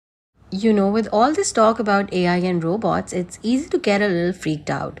With all this talk about AI and robots, it's easy to get a little freaked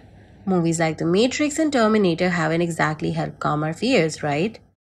out. Movies like The Matrix and Terminator haven't exactly helped calm our fears, right?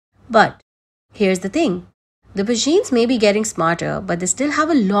 But here's the thing, the machines may be getting smarter, but they still have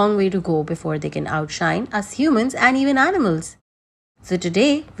a long way to go before they can outshine us humans and even animals. So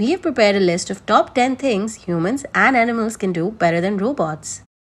today, we have prepared a list of top 10 things humans and animals can do better than robots.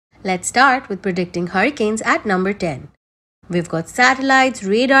 Let's start with predicting hurricanes at number 10. We've got satellites,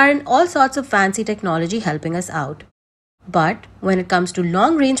 radar, and all sorts of fancy technology helping us out. But when it comes to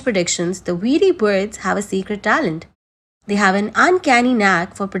long range predictions, the weedy birds have a secret talent. They have an uncanny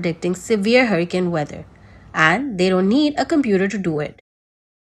knack for predicting severe hurricane weather, and they don't need a computer to do it.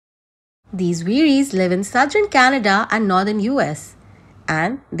 These veeries live in southern Canada and northern US,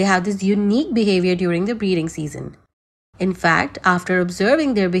 and they have this unique behavior during the breeding season. In fact, after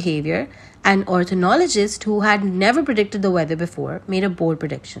observing their behavior, an ornithologist who had never predicted the weather before made a bold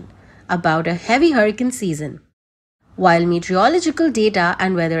prediction about a heavy hurricane season, while meteorological data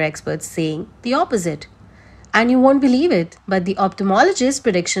and weather experts saying the opposite. And you won't believe it, but the ophthalmologist's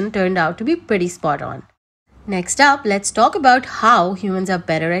prediction turned out to be pretty spot on. Next up, let's talk about how humans are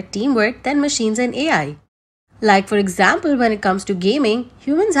better at teamwork than machines and AI. Like for example, when it comes to gaming,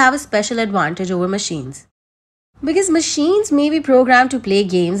 humans have a special advantage over machines. Because machines may be programmed to play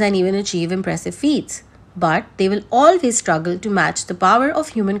games and even achieve impressive feats, but they will always struggle to match the power of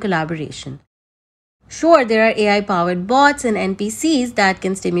human collaboration. Sure, there are AI-powered bots and NPCs that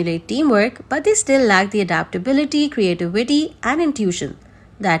can stimulate teamwork, but they still lack the adaptability, creativity, and intuition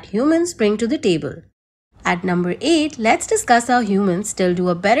that humans bring to the table. At number 8, let's discuss how humans still do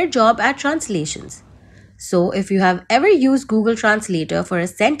a better job at translations. So, if you have ever used Google Translator for a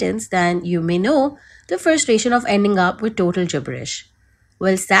sentence, then you may know the frustration of ending up with total gibberish.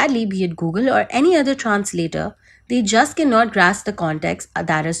 Well, sadly, be it Google or any other translator, they just cannot grasp the context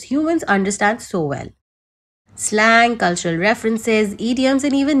that us humans understand so well. Slang, cultural references, idioms,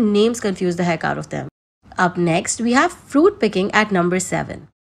 and even names confuse the heck out of them. Up next, we have fruit picking at number 7.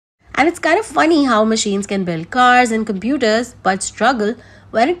 And it's kind of funny how machines can build cars and computers but struggle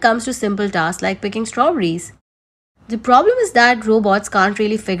when it comes to simple tasks like picking strawberries. The problem is that robots can't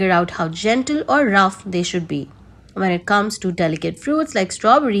really figure out how gentle or rough they should be. When it comes to delicate fruits like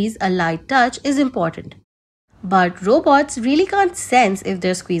strawberries, a light touch is important. But robots really can't sense if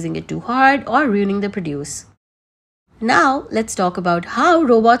they're squeezing it too hard or ruining the produce. Now, let's talk about how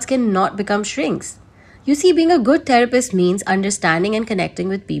robots can not become shrinks. You see, being a good therapist means understanding and connecting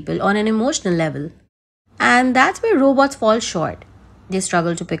with people on an emotional level. And that's where robots fall short. They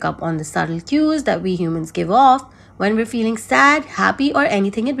struggle to pick up on the subtle cues that we humans give off when we're feeling sad, happy, or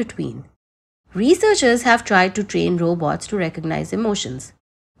anything in between. Researchers have tried to train robots to recognize emotions.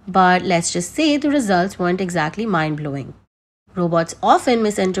 But let's just say the results weren't exactly mind-blowing. Robots often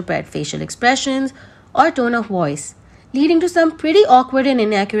misinterpret facial expressions or tone of voice, leading to some pretty awkward and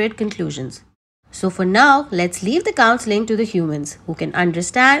inaccurate conclusions. So for now, let's leave the counseling to the humans who can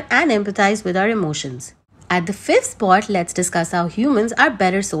understand and empathize with our emotions. At the 5th spot, let's discuss how humans are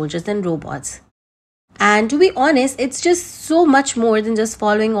better soldiers than robots. And to be honest, it's just so much more than just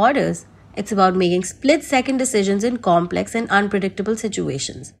following orders. It's about making split-second decisions in complex and unpredictable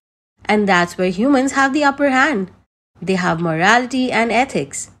situations. And that's where humans have the upper hand. They have morality and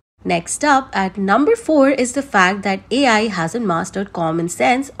ethics. Next up, at number 4 is the fact that AI hasn't mastered common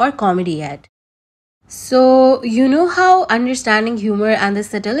sense or comedy yet. So, you know how understanding humor and the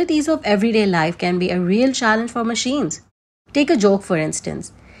subtleties of everyday life can be a real challenge for machines? Take a joke for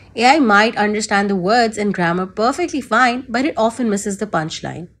instance. AI might understand the words and grammar perfectly fine, but it often misses the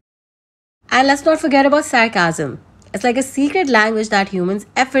punchline. And let's not forget about sarcasm. It's like a secret language that humans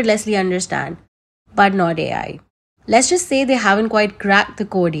effortlessly understand, but not AI. Let's just say they haven't quite cracked the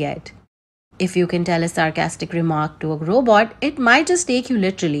code yet. If you can tell a sarcastic remark to a robot, it might just take you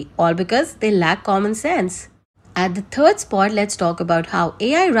literally, all because they lack common sense. At the 3rd spot, let's talk about how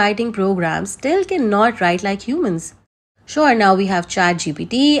AI writing programs still cannot write like humans. Sure, now we have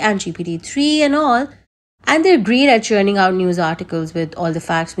ChatGPT and GPT-3 and all, and they're great at churning out news articles with all the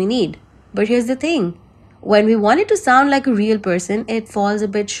facts we need. But here's the thing, when we want it to sound like a real person, it falls a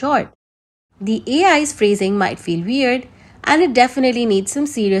bit short. The AI's phrasing might feel weird, and it definitely needs some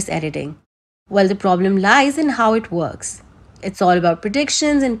serious editing. Well, the problem lies in how it works. It's all about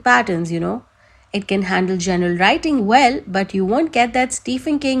predictions and patterns, It can handle general writing well, but you won't get that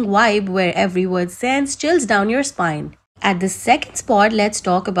Stephen King vibe where every word sends chills down your spine. At the 2nd spot, let's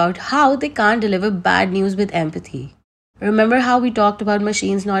talk about how they can't deliver bad news with empathy. Remember how we talked about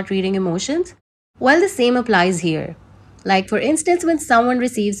machines not reading emotions? Well, the same applies here. Like for instance, when someone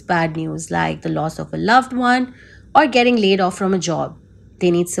receives bad news like the loss of a loved one or getting laid off from a job.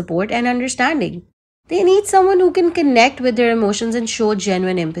 They need support and understanding. They need someone who can connect with their emotions and show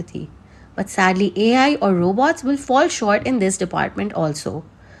genuine empathy. But sadly, AI or robots will fall short in this department also,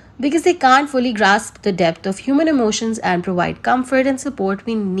 because they can't fully grasp the depth of human emotions and provide comfort and support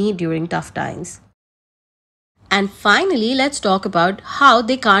we need during tough times. And finally, let's talk about how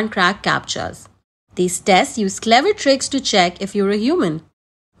they can't crack CAPTCHAs. These tests use clever tricks to check if you're a human,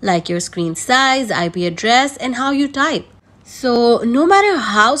 like your screen size, IP address, and how you type. So, no matter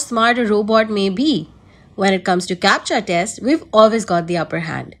how smart a robot may be, when it comes to CAPTCHA tests, we've always got the upper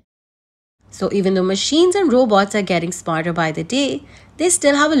hand. So, even though machines and robots are getting smarter by the day, they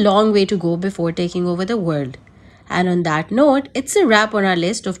still have a long way to go before taking over the world. And on that note, it's a wrap on our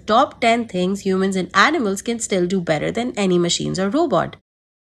list of top 10 things humans and animals can still do better than any machines or robot.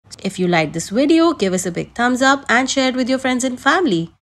 If you liked this video, give us a big thumbs up and share it with your friends and family.